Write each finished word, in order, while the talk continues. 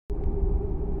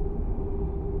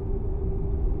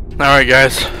Alright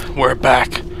guys, we're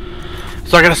back.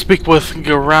 So I gotta speak with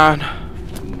Garan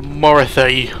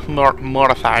Morothai.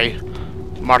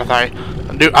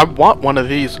 Dude, I want one of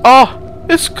these. Oh!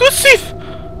 It's Gusith!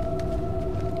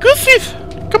 Gusith!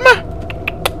 Come on!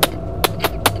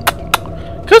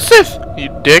 Gusith! You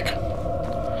dick.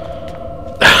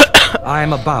 I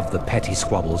am above the petty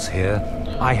squabbles here.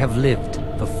 I have lived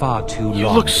for far too long. You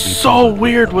look so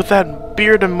weird with that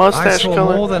beard and mustache color. I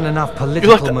saw more than enough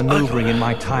political maneuvering in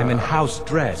my time in house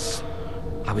dress.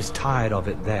 I was tired of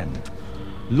it then.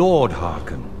 Lord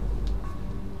Harkon.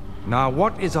 Now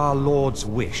what is our Lord's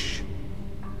wish?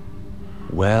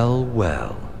 Well,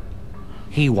 well.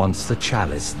 He wants the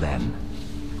chalice then.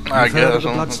 I You've heard guess. of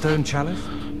the Bloodstone Chalice?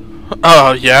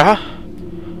 Oh, yeah?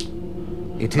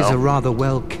 It is a rather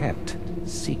well-kept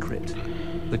secret.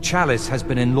 The chalice has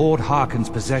been in Lord Harkon's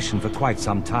possession for quite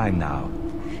some time now.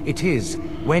 It is,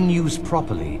 when used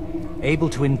properly, able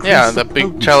to increase the that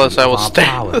big chalice I was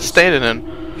standing in.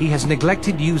 He has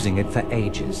neglected using it for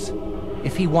ages.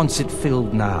 If he wants it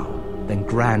filled now, then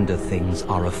grander things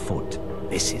are afoot.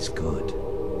 This is good.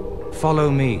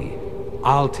 Follow me.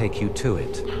 I'll take you to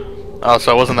it. Oh,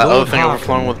 so it wasn't that Lord other thing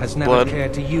overflowing with has blood? never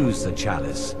cared to use the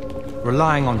chalice,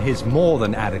 relying on his more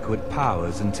than adequate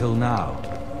powers until now.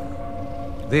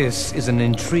 This is an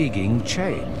intriguing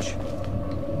change.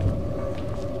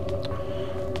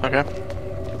 Okay.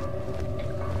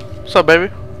 What's up,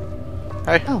 baby?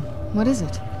 Hey. Oh, what is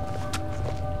it?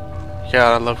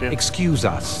 Yeah, I love you. Excuse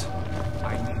us.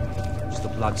 I need to use the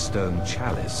Bloodstone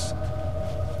Chalice.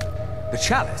 The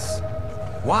chalice?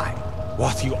 Why?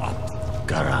 What you up,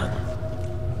 Garan?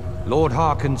 Lord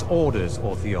Harkon's orders,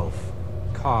 Orthiolf.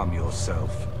 Calm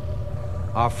yourself.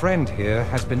 Our friend here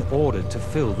has been ordered to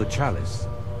fill the chalice.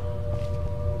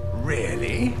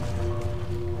 Really?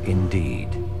 Indeed.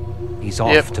 He's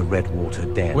off to Redwater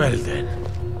Den. Well then,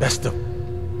 best of...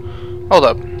 Hold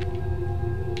up.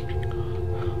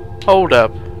 Hold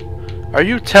up. Are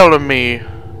you telling me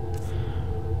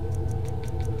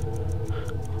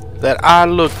that I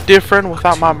look different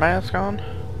without my mask on?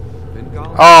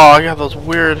 Oh, I got those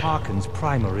weird Harkon's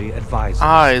primary advisor.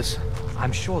 eyes.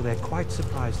 I'm sure they're quite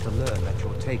surprised to learn that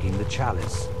you're taking the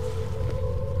chalice.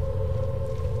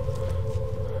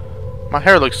 My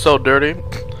hair looks so dirty.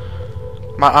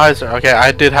 My eyes are... Okay,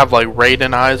 I did have like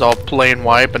Raiden eyes, all plain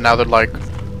white, but now they're like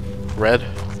red.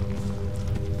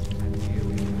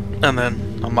 And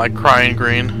then I'm like crying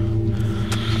green.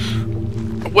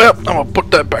 Well, I'm gonna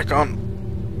put that back on.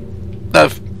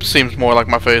 That seems more like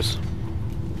my face.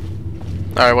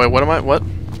 Alright, wait, what am I? What?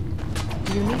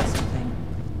 You need something.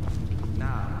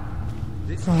 Now,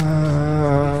 this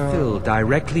filled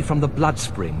directly from the blood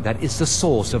spring that is the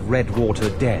source of Redwater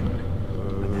Den.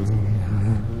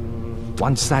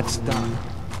 Once that's done,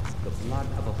 the blood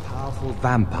of a powerful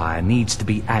vampire needs to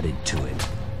be added to it.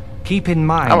 Keep in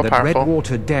mind that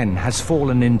Redwater Den has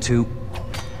fallen into,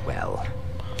 well,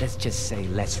 let's just say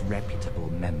less reputable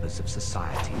members of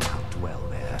society now dwell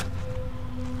there.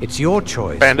 It's your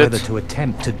choice whether to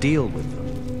attempt to deal with them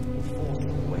or force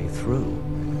your way through.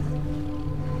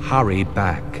 Hurry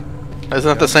back. Isn't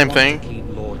that the same thing?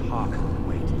 Keep Lord Harkon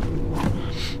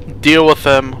waiting. Deal with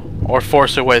them or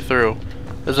force your way through.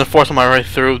 Isn't forcing my way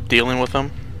through dealing with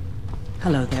them?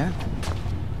 Hello there.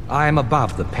 I am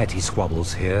above the petty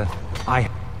squabbles here.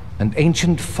 An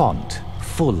ancient font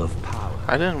full of power.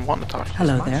 I didn't want to talk to you.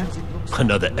 Hello there.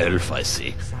 Another elf, I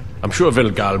see. I'm sure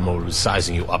Velgalmor is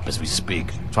sizing you up as we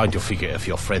speak, trying to figure if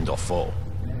you're friend or foe.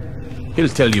 He'll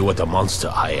tell you what a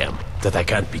monster I am, that I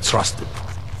can't be trusted.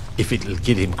 If it'll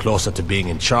get him closer to being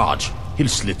in charge, he'll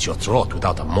slit your throat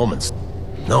without a moment's...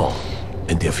 No,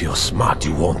 and if you're smart,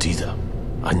 you won't either.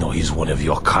 I know he's one of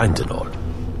your kind and all.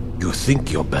 You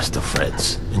think you're best of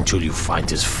friends, until you find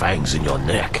his fangs in your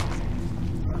neck.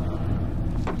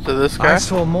 So this guy? I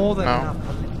saw more than No. enough.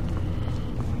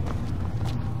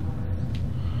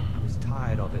 I was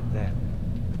tired of it then.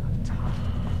 I'm tired.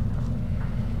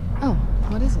 Oh,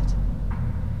 what is it?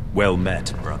 Well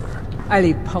met, brother. I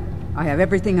leave I have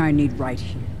everything I need right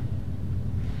here.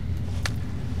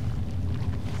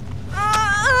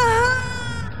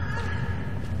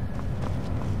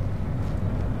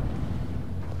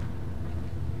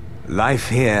 Life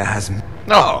here has...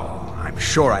 No. Oh, I'm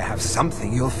sure I have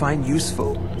something you'll find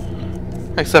useful.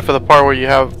 Except for the part where you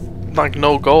have like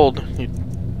no gold. You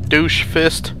douche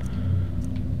fist.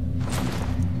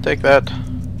 Take that.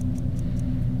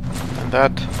 And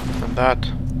that. And that.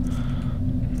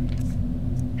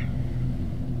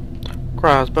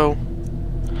 Crossbow.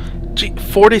 Gee,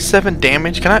 47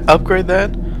 damage? Can I upgrade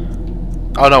that?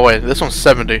 Oh no, wait, this one's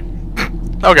 70.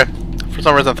 Okay. For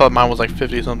some reason I thought mine was like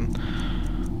 50 something.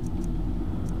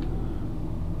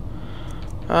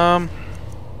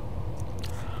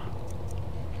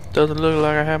 Doesn't look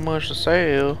like I have much to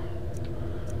sell.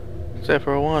 Except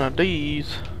for one of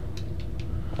these.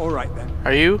 Alright then.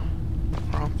 Are you?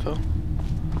 Wrong Phil.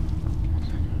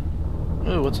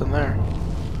 Ooh, what's in there?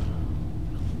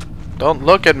 Don't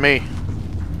look at me.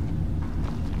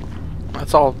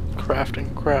 That's all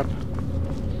crafting crap.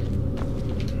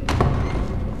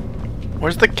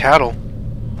 Where's the cattle?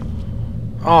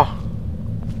 Oh.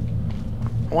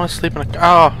 I want to sleep in a...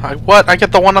 Oh, what? I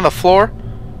get the one on the floor?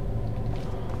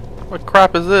 What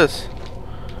crap is this?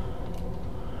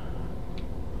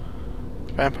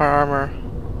 Vampire armor.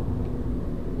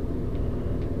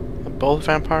 Both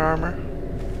vampire armor?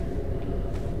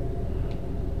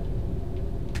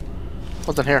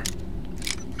 What's in here?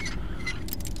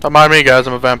 Don't mind me, guys.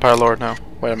 I'm a vampire lord now.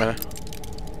 Wait a minute.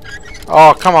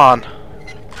 Oh, come on.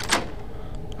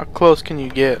 How close can you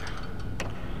get?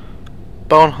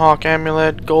 Bone hawk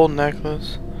amulet, gold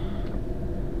necklace.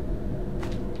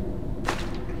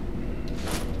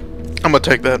 I'm gonna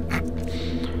take that.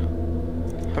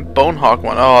 A bone hawk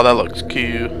one. Oh, that looks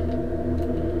cute.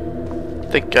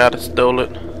 Thank God I stole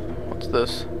it. What's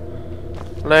this?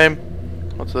 Lame.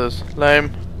 What's this?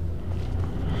 Lame.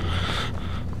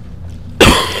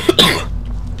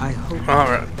 I hope.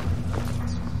 Alright.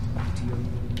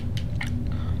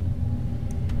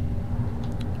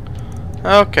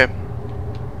 Okay.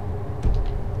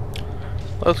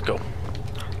 Let's go.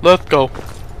 Let's go.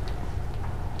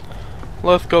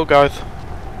 Let's go, guys.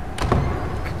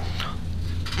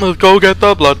 Let's go get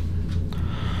the blood.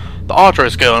 The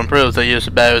archery skill improves the use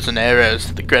of bows and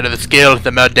arrows. The greater the skill,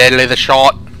 the more deadly the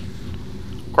shot.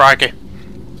 Crikey.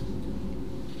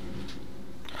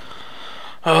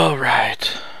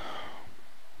 Alright.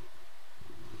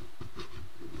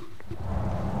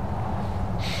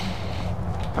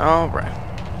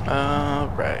 Alright.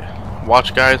 Alright.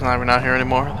 Watch guys not even out here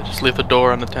anymore. They just leave the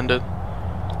door unattended.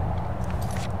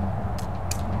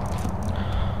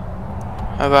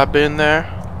 Have I been there?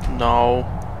 No.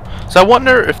 So I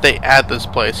wonder if they add this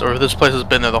place, or if this place has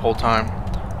been there the whole time.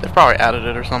 They've probably added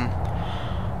it or something.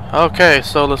 Okay,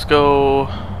 so let's go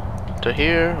to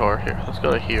here, or here. Let's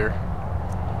go to here.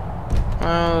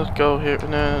 Let's go here,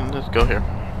 and then let's go here.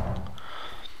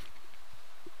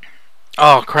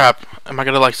 Oh crap! Am I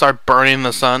gonna like start burning in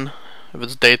the sun if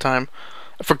it's daytime?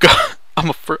 I forgot.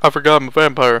 I forgot I'm a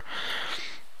vampire.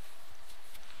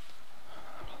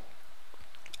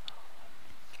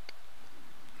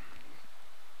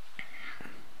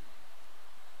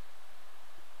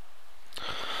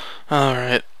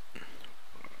 Alright.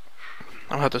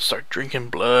 I'll have to start drinking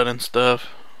blood and stuff.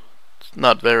 It's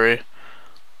not very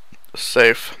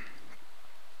safe.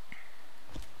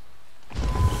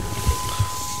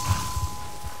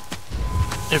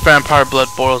 Your vampire blood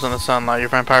boils in the sunlight. Your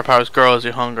vampire powers grow as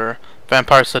you hunger.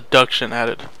 Vampire seduction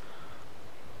added.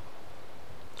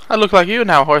 I look like you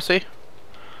now, horsey.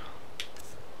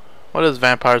 What is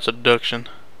vampire seduction?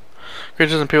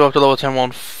 Creatures and people up to level 10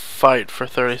 won't fight for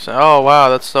 30 seconds. Oh wow,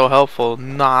 that's so helpful.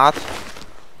 Not.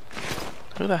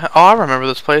 Who the hell? Oh, I remember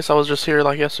this place. I was just here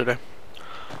like yesterday.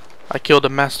 I killed a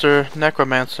master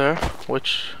necromancer,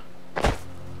 which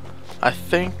I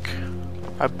think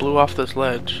I blew off this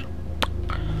ledge.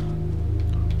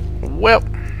 Well.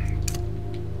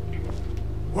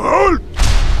 World.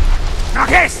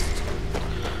 Knockest.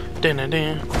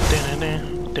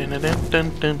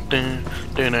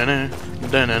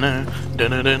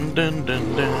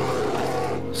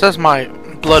 Says my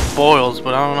blood boils,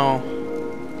 but I don't know.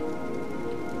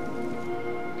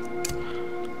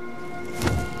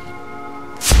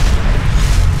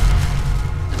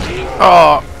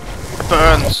 Oh, it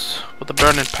burns with a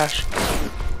burning passion.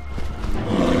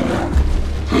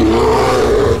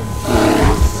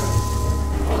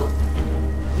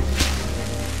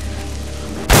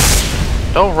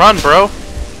 Don't run, bro.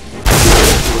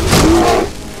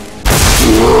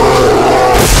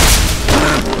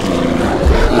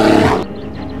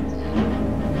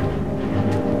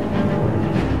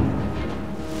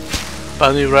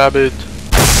 Bunny rabbit.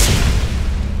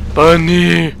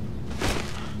 Bunny.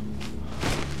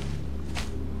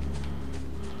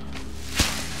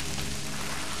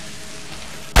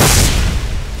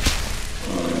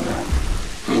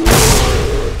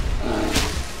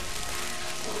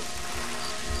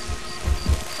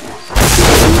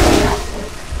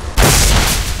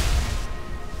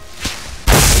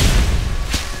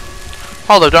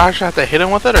 Hold up, do I actually have to hit him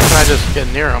with it, or can I just get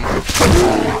near him?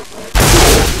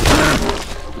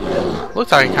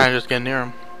 Looks like I can kind of just get near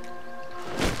him.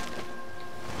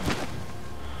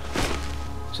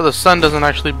 So the sun doesn't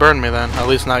actually burn me then, at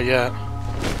least not yet.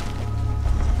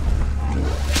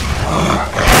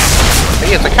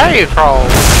 Hey, it's a cave troll!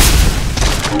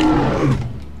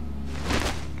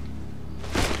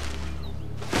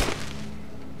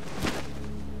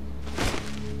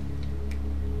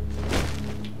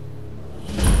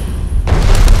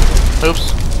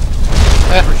 Oops.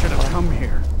 Never should have come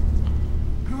here.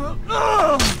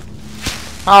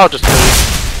 I'll just do it.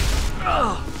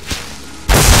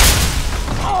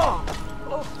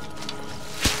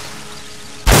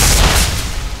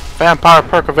 Vampire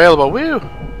perk available. Woo!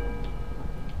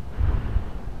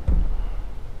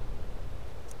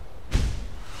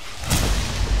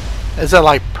 Is it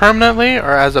like permanently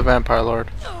or as a vampire lord?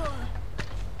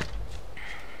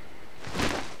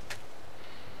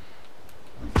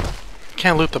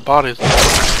 Can't loot the bodies.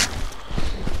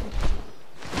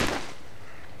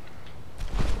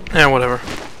 Yeah, whatever.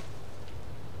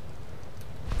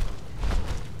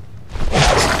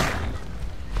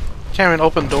 Can't even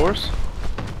open doors.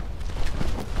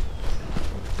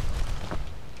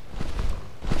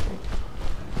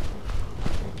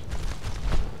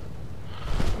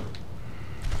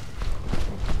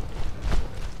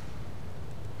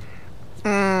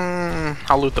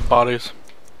 I'll loot the bodies.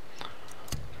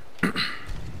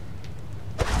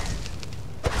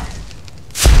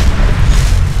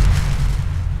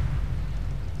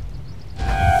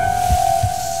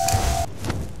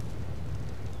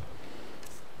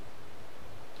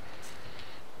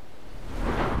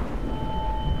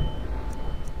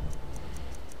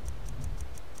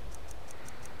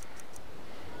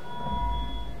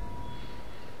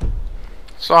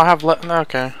 So I have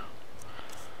okay.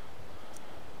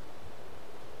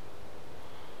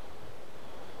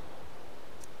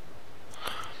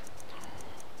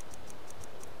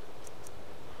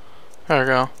 There we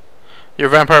go. Your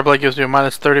vampire blade gives you a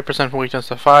minus 30% from weakness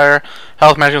to fire.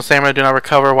 Health, magic, and stamina do not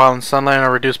recover while in sunlight and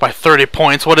are reduced by 30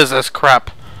 points. What is this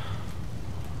crap?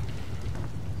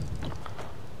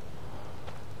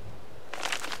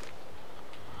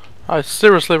 I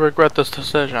seriously regret this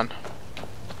decision.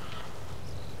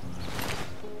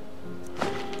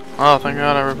 Oh, thank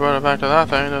God I reverted back to that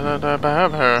thing that I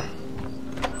have here.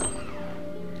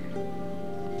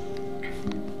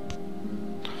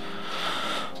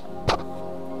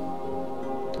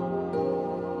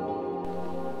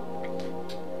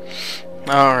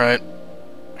 Alright.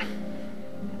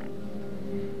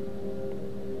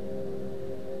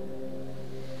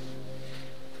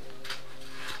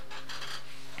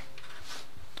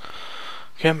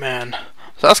 Okay, man.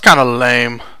 So that's kind of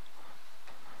lame.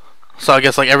 So I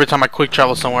guess like every time I quick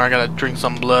travel somewhere I gotta drink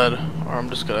some blood or I'm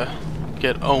just gonna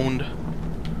get owned.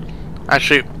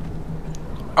 Actually,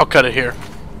 I'll cut it here.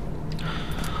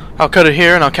 I'll cut it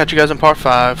here and I'll catch you guys in part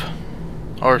 5.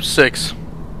 Or 6.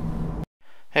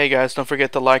 Hey guys, don't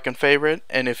forget to like and favorite,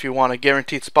 and if you want a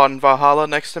guaranteed spot in Valhalla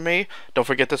next to me, don't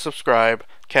forget to subscribe.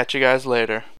 Catch you guys later.